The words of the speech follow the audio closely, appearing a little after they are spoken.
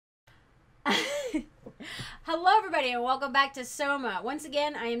Hello everybody and welcome back to Soma. Once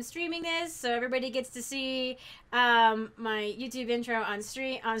again, I am streaming this so everybody gets to see my YouTube intro on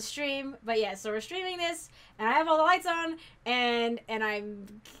stream. But yeah, so we're streaming this and I have all the lights on and I'm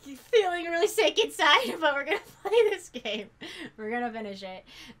feeling really sick inside, but we're gonna play this game. We're gonna finish it.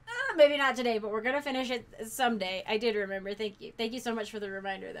 Maybe not today, but we're gonna finish it someday. I did remember. Thank you. Thank you so much for the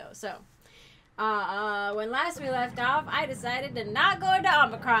reminder though. So when last we left off, I decided to not go into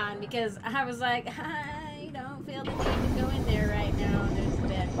Omicron because I was like, I don't feel the need to go in there right now. There's a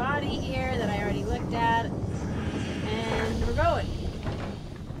dead body here that I already looked at, and we're going.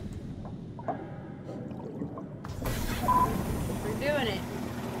 We're doing it.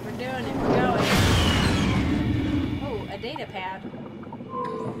 We're doing it. We're going. Oh, a data pad.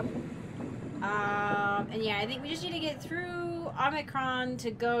 And yeah, I think we just need to get through Omicron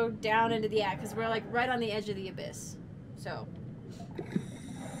to go down into the because we're like right on the edge of the abyss. So,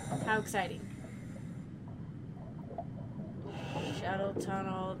 how exciting. Shuttle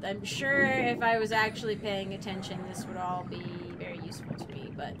tunnel. I'm sure if I was actually paying attention, this would all be very useful to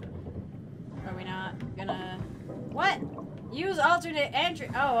me, but are we not gonna... What? Use alternate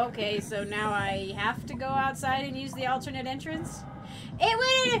entry. Oh, okay, so now I have to go outside and use the alternate entrance? It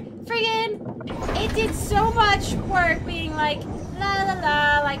went friggin', it did so much work being like, la la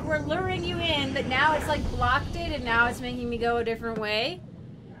la, like we're luring you in, but now it's like blocked it and now it's making me go a different way.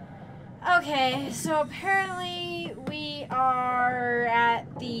 Okay, so apparently we are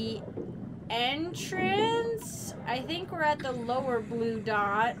at the entrance. I think we're at the lower blue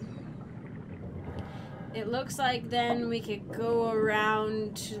dot. It looks like then we could go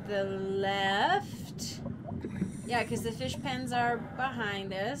around to the left. Yeah, because the fish pens are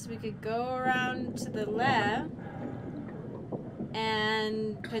behind us. We could go around to the left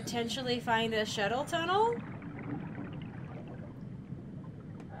and potentially find a shuttle tunnel.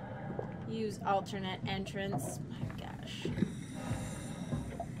 Use alternate entrance. My gosh.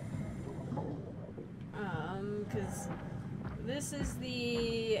 Because this is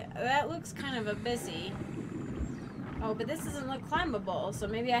the... That looks kind of abyssy. Oh, but this doesn't look climbable, so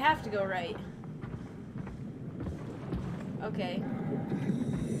maybe I have to go right. Okay.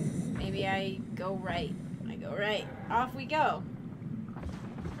 Maybe I go right. I go right. Off we go.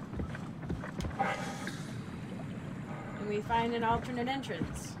 And we find an alternate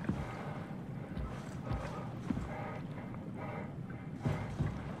entrance.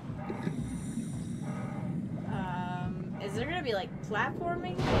 Is there gonna be like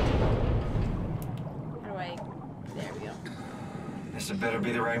platforming? How do I... There we go. This had better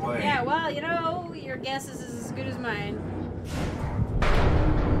be the right way. Yeah, well, you know, your guess is as good as mine. Go,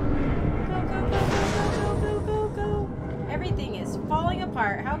 go, go, go, go, go, go, go. Everything is falling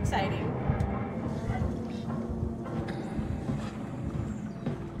apart. How exciting.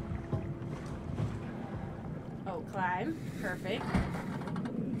 Oh, climb. Perfect.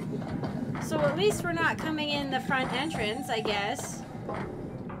 So at least we're not coming in the front entrance, I guess.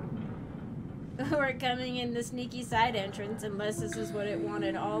 We're coming in the sneaky side entrance, unless this is what it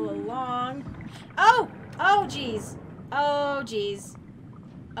wanted all along. Oh! Oh, jeez. Oh, jeez.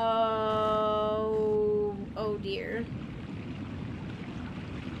 Oh... Oh, dear.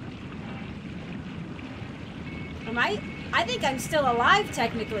 Am I... I think I'm still alive,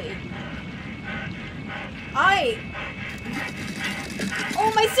 technically.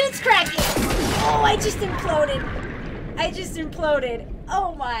 Oh, my suit's cracking! Oh, I just imploded. I just imploded.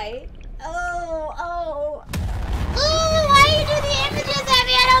 Oh, my... Oh, oh. Ooh, why do you do the images at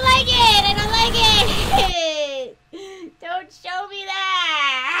me? I don't like it. I don't like it. Don't show me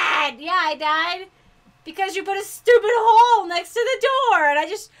that. Yeah, I died because you put a stupid hole next to the door and I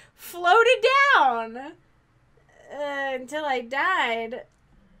just floated down until I died.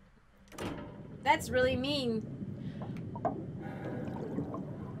 That's really mean.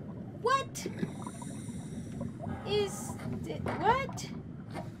 What? What?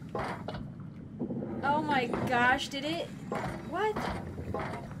 Oh my gosh, did it? What?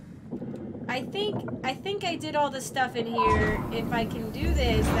 I think I did all the stuff in here. If I can do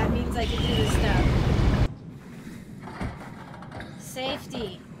this, that means I can do this stuff.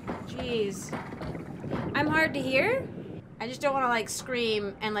 Safety. Jeez. I'm hard to hear. I just don't want to like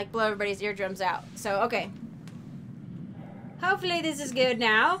scream and like blow everybody's eardrums out. So, okay. Hopefully this is good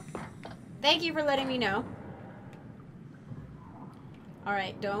now. Thank you for letting me know.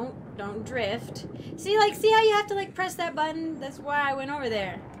 Alright, don't drift. See how you have to like press that button? That's why I went over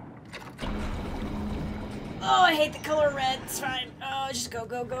there. Oh, I hate the color red. It's fine. Oh, just go,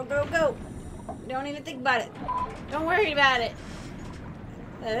 go, go, go, go. Don't even think about it. Don't worry about it.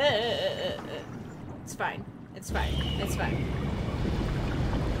 It's fine. It's fine. It's fine.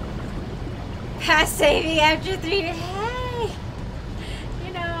 Past saving after 3 days. Hey!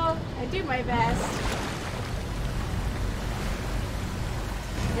 You know, I do my best.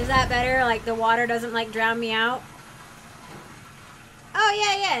 Is that better? Like the water doesn't like drown me out? Oh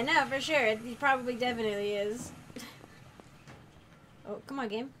yeah, no, for sure. It probably definitely is. Oh, come on,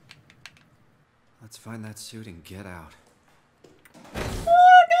 game. Let's find that suit and get out.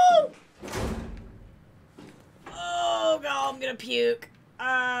 Oh no! Oh god, I'm gonna puke.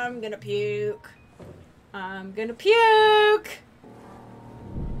 I'm gonna puke. I'm gonna puke!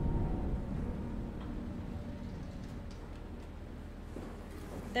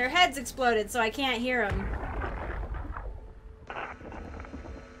 Their heads exploded, so I can't hear them.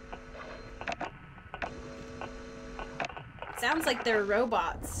 Sounds like they're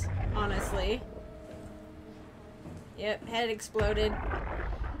robots, honestly. Yep, head exploded.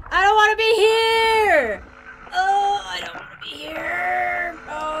 I don't want to be here! Oh, I don't want to be here!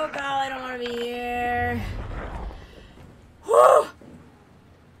 Oh god, I don't want to be here. Whew!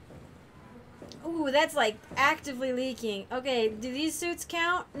 Ooh, that's like actively leaking. Okay, do these suits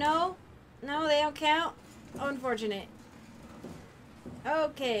count? No? No, they don't count? Oh, unfortunate.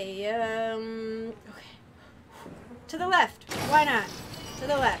 Okay, okay. To the left. Why not? To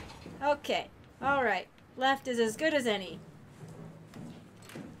the left. Okay. Alright. Left is as good as any.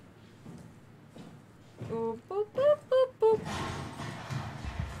 Boop, boop, boop, boop, boop.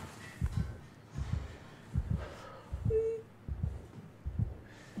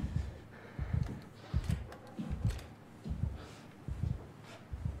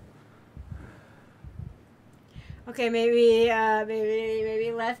 Okay, maybe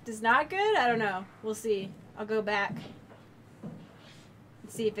left is not good? I don't know. We'll see. I'll go back and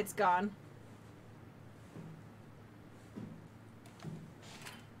see if it's gone.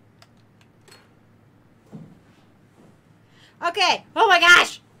 Okay. Oh my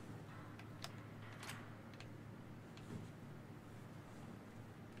gosh!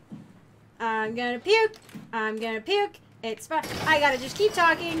 I'm gonna puke. I'm gonna puke. It's fine. I gotta just keep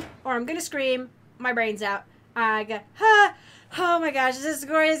talking or I'm gonna scream. My brain's out. Oh my gosh, is this the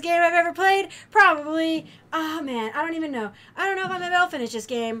greatest game I've ever played? Probably. Oh man, I don't even know. I don't know if I'm able to finish this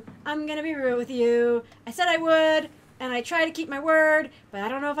game. I'm gonna be real with you. I said I would, and I try to keep my word, but I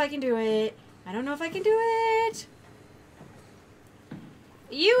don't know if I can do it. I don't know if I can do it.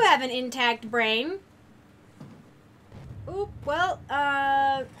 You have an intact brain. Oop, well,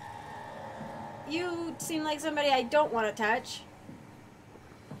 you seem like somebody I don't want to touch.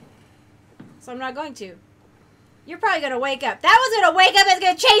 So I'm not going to. You're probably gonna wake up. That was gonna wake up, it's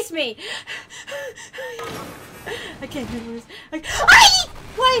gonna chase me! I can't do this. Wait!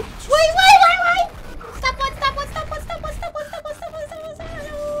 Stop one, stop one, stop one, stop one, stop one, stop one, stop one, stop one, stop one.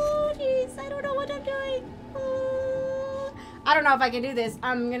 Oh, jeez, I don't know what I'm doing. I don't know if I can do this.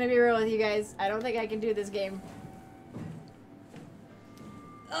 I'm gonna be real with you guys. I don't think I can do this game.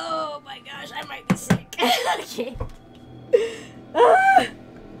 Oh my gosh, I might be sick. Okay.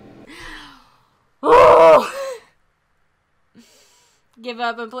 Oh! Give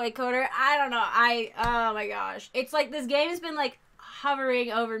up and play Coder? I don't know. Oh my gosh. It's like this game has been like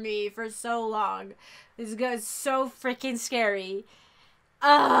hovering over me for so long. This is so freaking scary.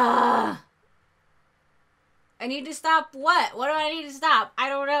 I need to stop what? What do I need to stop? I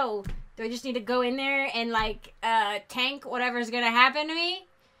don't know. Do I just need to go in there and like tank whatever's gonna happen to me?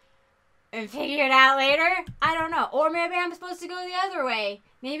 And figure it out later? I don't know. Or maybe I'm supposed to go the other way.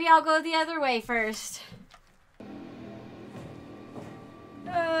 Maybe I'll go the other way first.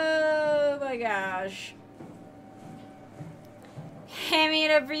 Oh my gosh. Hamming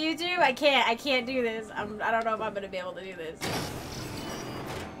it up for YouTube? I can't do this. I don't know if I'm gonna be able to do this.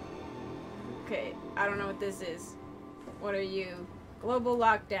 Okay, I don't know what this is. What are you? Global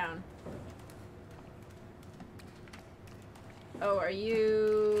lockdown. Oh, are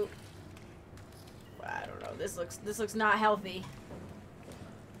you... I don't know. This looks not healthy.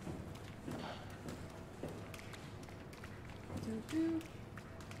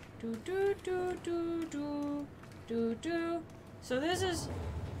 So this is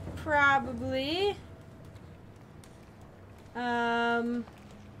probably no,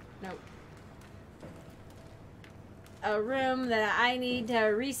 a room that I need to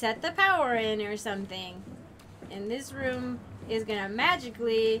reset the power in or something. And this room is gonna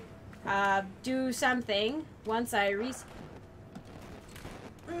magically do something once I reset.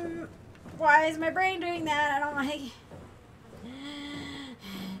 Why is my brain doing that? I don't like.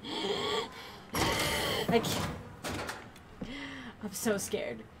 I'm so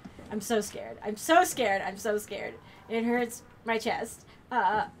scared. I'm so scared. I'm so scared. I'm so scared. It hurts my chest.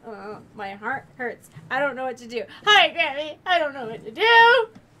 My heart hurts. I don't know what to do. Hi, Grammy. I don't know what to do.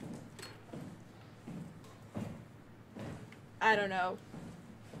 I don't know.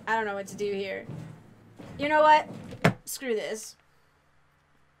 I don't know what to do here. You know what? Screw this.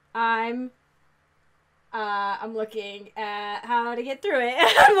 I'm looking at how to get through it.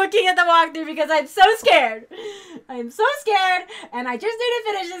 I'm looking at the walkthrough because I'm so scared. I'm so scared, and I just need to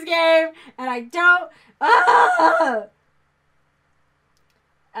finish this game, and I don't.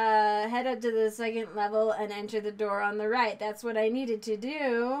 Head up to the second level and enter the door on the right. That's what I needed to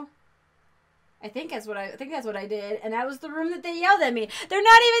do. I think that's what I did, and that was the room that they yelled at me. They're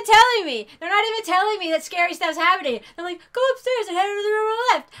not even telling me. They're not even telling me that scary stuff's happening. They're like, go upstairs and head over to the room on the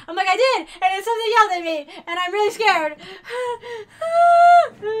left. I'm like, I did, and then something yelled at me, and I'm really scared.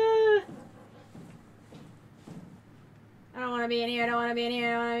 I don't want to be in here. I don't want to be in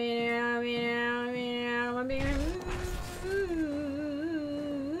here. I don't want to be in here. I don't want to be in here. I don't want to be in here. I don't want to be in here.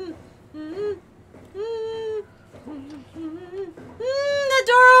 The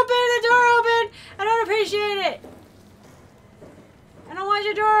door open! The door open! I don't appreciate it! I don't want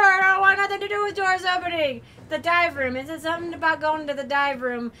your door! I don't want nothing to do with doors opening! The dive room. Is it something about going to the dive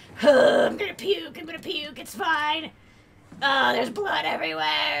room? I'm gonna puke! I'm gonna puke! It's fine! Oh, there's blood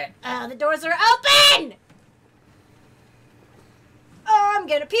everywhere! Oh, the doors are open! Oh, I'm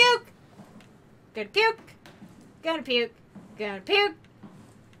gonna puke! Gonna puke! Gonna puke! Gonna puke!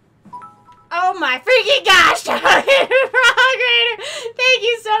 Oh my freaking gosh! Thank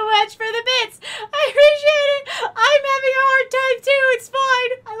you so much for the bits! I appreciate it! I'm having a hard time too! It's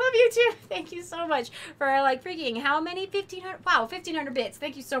fine! I love you too! Thank you so much for like freaking how many? 1,500? Wow, 1,500 bits.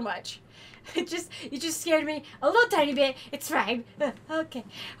 Thank you so much. You just scared me a little tiny bit. It's fine. Okay.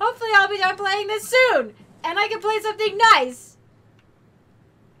 Hopefully I'll be done playing this soon! And I can play something nice!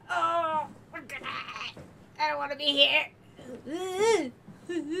 Oh, I don't want to be here.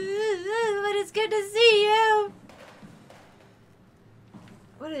 But it's good to see you.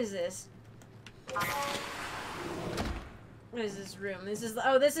 What is this? What is this room? This is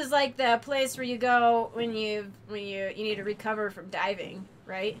like the place where you go when you need to recover from diving,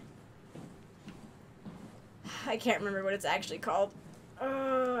 right? I can't remember what it's actually called.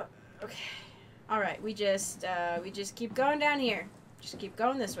 Okay. All right, we just keep going down here. Just keep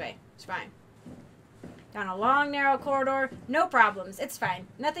going this way. It's fine. Down a long, narrow corridor. No problems. It's fine.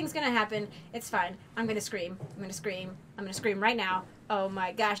 Nothing's gonna happen. It's fine. I'm gonna scream. I'm gonna scream. I'm gonna scream right now. Oh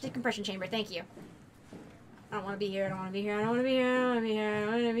my gosh. Decompression chamber. Thank you. I don't want to be here. I don't want to be here. I don't want to be here. I don't want to be here. I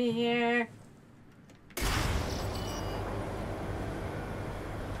don't want to be here.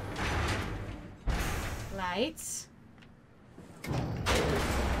 Lights.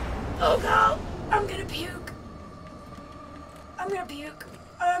 Oh no! I'm gonna puke. I'm gonna puke.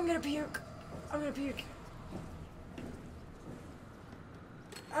 I'm gonna puke. I'm gonna puke.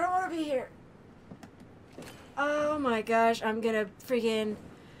 I don't want to be here. Oh my gosh, I'm gonna freaking...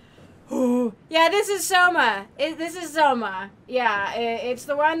 Ooh. Yeah, this is Soma. This is Soma. Yeah, it's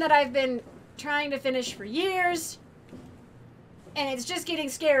the one that I've been trying to finish for years. And it's just getting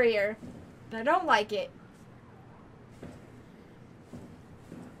scarier. And I don't like it.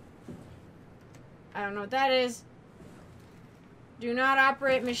 I don't know what that is. Do not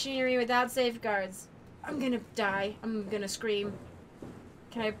operate machinery without safeguards. I'm gonna die. I'm gonna scream.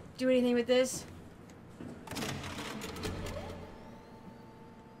 Can I do anything with this?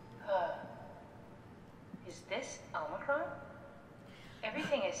 Is this Omicron?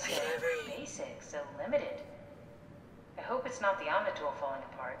 Everything is so basic, so limited. I hope it's not the Omnitool falling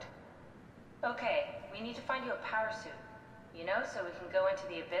apart. Okay, we need to find you a power suit. You know, so we can go into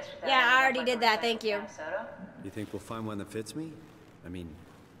the abyss without... Yeah, I already did that, thank you. You think we'll find one that fits me? I mean,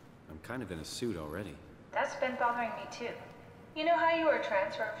 I'm kind of in a suit already. That's been bothering me too. You know how you were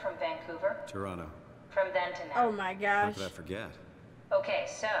transferred from Vancouver? Toronto. From then to now. Oh my gosh. How could I forget? Okay,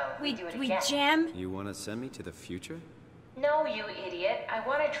 so we do it again. We jam? You want to send me to the future? No, you idiot. I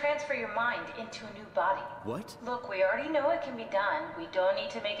want to transfer your mind into a new body. What? Look, we already know it can be done. We don't need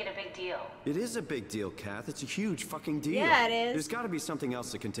to make it a big deal. It is a big deal, Kath. It's a huge fucking deal. Yeah, it is. There's got to be something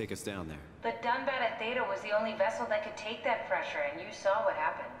else that can take us down there. But Dunbat at Theta was the only vessel that could take that pressure, and you saw what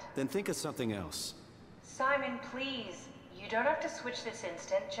happened. Then think of something else. Simon, please. You don't have to switch this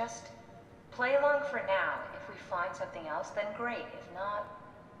instant. Just play along for now. If we find something else, then great. If not...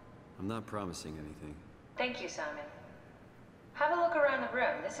 I'm not promising anything. Thank you, Simon. Have a look around the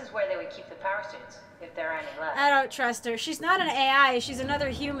room. This is where they would keep the power suits, if there are any left. I don't trust her. She's not an AI. She's another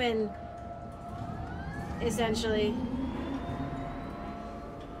human. Essentially.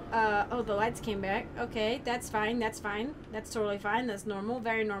 Oh, the lights came back. Okay, that's fine. That's fine. That's totally fine. That's normal.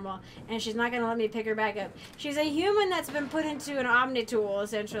 Very normal. And she's not going to let me pick her back up. She's a human that's been put into an Omnitool,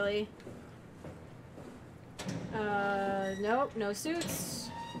 essentially. Nope. No suits.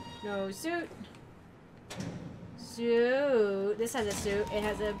 No suit. suit. This has a suit. It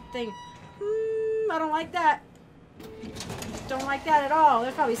has a thing. I don't like that. Don't like that at all.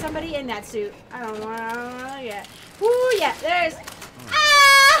 There's probably somebody in that suit. I don't know. Yeah. Ooh, yeah. There's.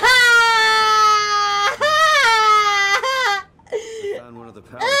 I found one of the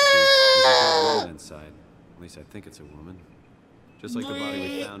power suits. There's a dead woman inside. At least I think it's a woman. Just like the body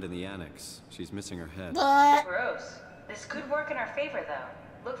we found in the annex. She's missing her head. Gross. This could work in our favor, though.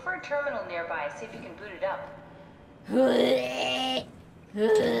 Look for a terminal nearby. See if you can boot it up.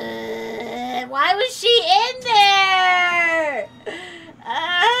 Why was she in there?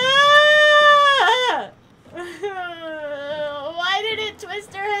 Why did it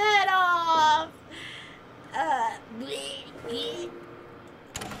twist her head off?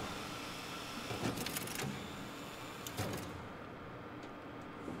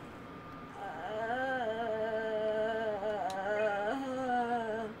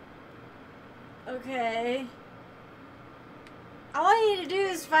 Okay. All I need to do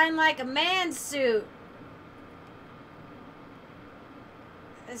is find like a man's suit.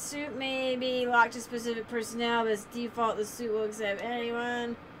 A suit may be locked to specific personnel, but as default, the suit will accept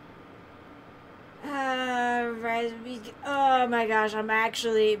anyone. Oh my gosh, I'm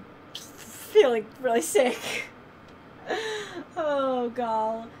actually feeling really sick. Oh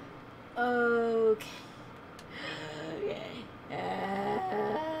god. Okay.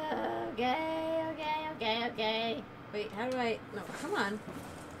 Okay. Wait, how do I... No, come on.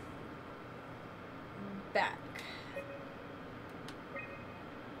 Back.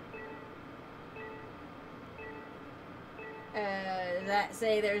 Does that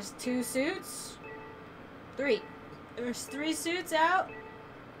say there's 2 suits? 3. There's 3 suits out.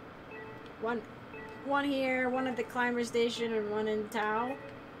 One here, one at the climber station, and one in Tau.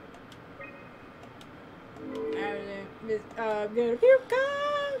 I'm gonna puke.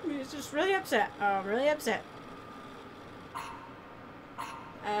 He's just really upset. I'm really upset.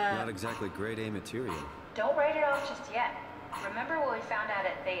 Not exactly grade A material. Don't write it off just yet. Remember what we found out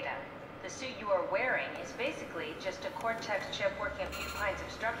at Theta? The suit you are wearing is basically just a Cortex chip working a few pints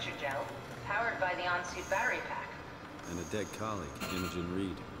of structure gel, powered by the on-suit battery pack. And a dead colleague, Imogen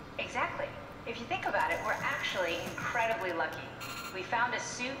Reed. Exactly. If you think about it, we're actually incredibly lucky. We found a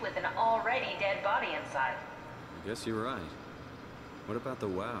suit with an already dead body inside. I guess you're right. What about the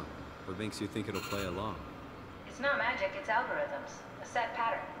WoW? What makes you think it'll play along? It's not magic, it's algorithms. A set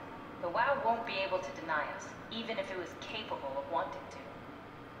pattern. The WoW won't be able to deny us, even if it was capable of wanting to.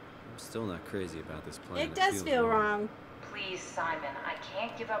 I'm still not crazy about this plan. It does feel wrong. Please, Simon, I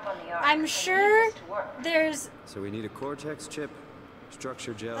can't give up on the art. I'm sure there's... So we need a Cortex chip,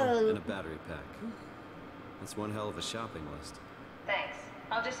 structure gel, and a battery pack. That's one hell of a shopping list. Thanks.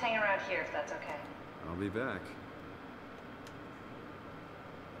 I'll just hang around here if that's okay. I'll be back.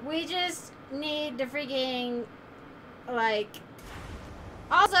 We just need to freaking, like...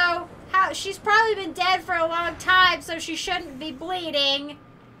 Also, she's probably been dead for a long time, so she shouldn't be bleeding,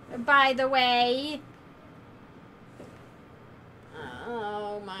 by the way.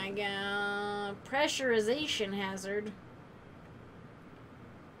 Oh my god. Pressurization hazard.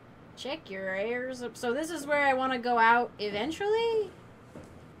 Check your airs up. So this is where I want to go out eventually?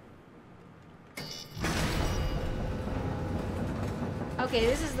 Okay,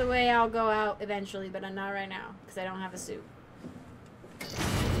 this is the way I'll go out eventually, but I'm not right now, because I don't have a suit.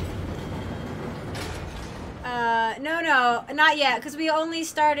 No, not yet, because we only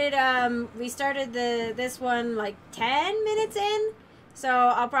started, this one, like, 10 minutes in, so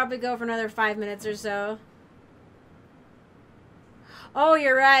I'll probably go for another 5 minutes or so. Oh,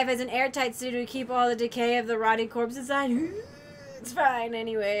 you're right, if it's an airtight suit, to keep all the decay of the rotting corpse inside. It's fine,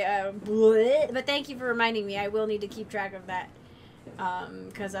 anyway, but thank you for reminding me. I will need to keep track of that,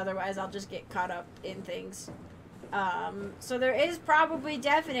 because otherwise I'll just get caught up in things. So there is probably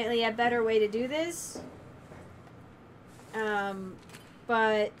definitely a better way to do this. Because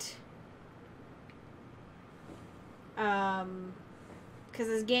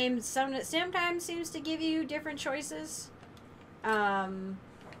this game sometimes seems to give you different choices. For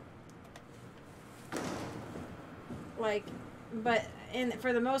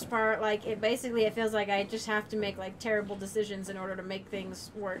the most part, like, it feels like I just have to make, like, terrible decisions in order to make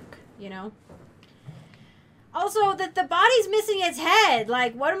things work, you know? Also, that the body's missing its head.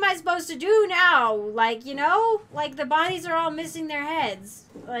 Like, what am I supposed to do now? Like, you know? Like, the bodies are all missing their heads.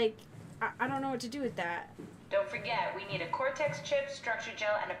 Like, I don't know what to do with that. Don't forget, we need a Cortex chip, structure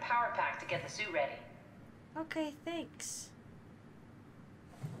gel, and a power pack to get the suit ready. Okay, thanks.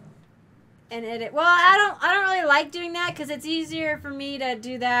 And edit. Well, I don't really like doing that because it's easier for me to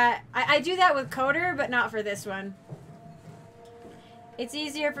do that. I do that with Coder, but not for this one. It's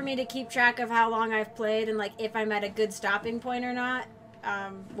easier for me to keep track of how long I've played and like if I'm at a good stopping point or not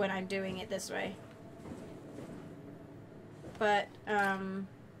when I'm doing it this way. But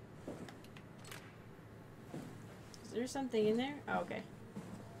is there something in there? Oh, okay.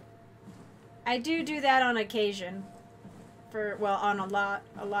 I do that on occasion. For, well, on a lot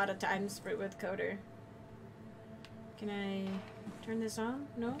of times with Coder. Can I turn this on?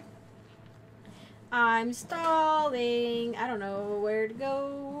 No? I'm stalling. I don't know where to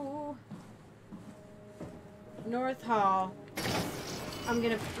go. North Hall. I'm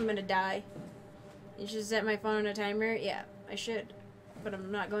gonna die. You should set my phone on a timer? Yeah, I should. But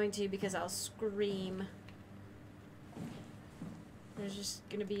I'm not going to because I'll scream. There's just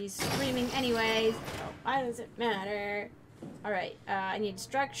gonna be screaming anyways. So why does it matter? Alright, I need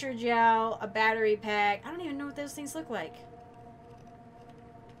structure gel, a battery pack. I don't even know what those things look like.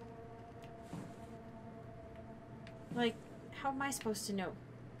 Like, how am I supposed to know?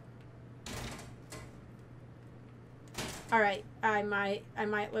 Alright, I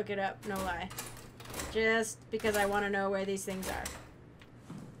might look it up, no lie. Just because I want to know where these things are.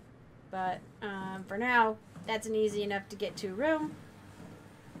 But, for now, that's an easy enough to get to room.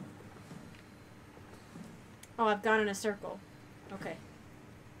 Oh, I've gone in a circle. Okay.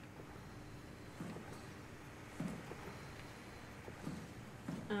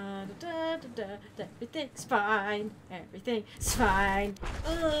 Everything's fine. Everything's fine.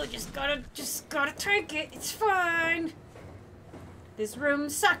 Oh, just gotta take it. It's fine. This room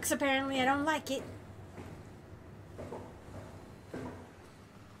sucks, apparently. I don't like it.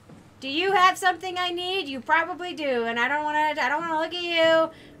 Do you have something I need? You probably do, and I don't wanna look at you. I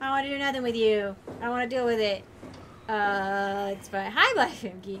don't wanna do nothing with you. I don't wanna deal with it. It's fine. Hi,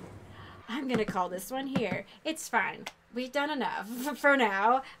 Black Geek. I'm gonna call this one here. It's fine. We've done enough for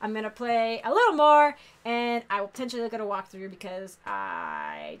now. I'm gonna play a little more, and I will potentially look at a walkthrough because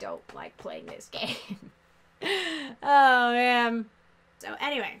I don't like playing this game. Oh, man. So,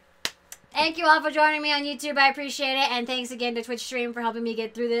 anyway. Thank you all for joining me on YouTube. I appreciate it. And thanks again to Twitch Stream for helping me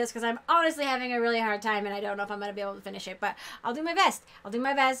get through this because I'm honestly having a really hard time and I don't know if I'm going to be able to finish it. But I'll do my best. I'll do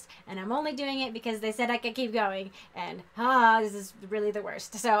my best. And I'm only doing it because they said I could keep going. And, this is really the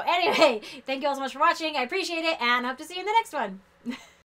worst. So, anyway, thank you all so much for watching. I appreciate it. And I hope to see you in the next one.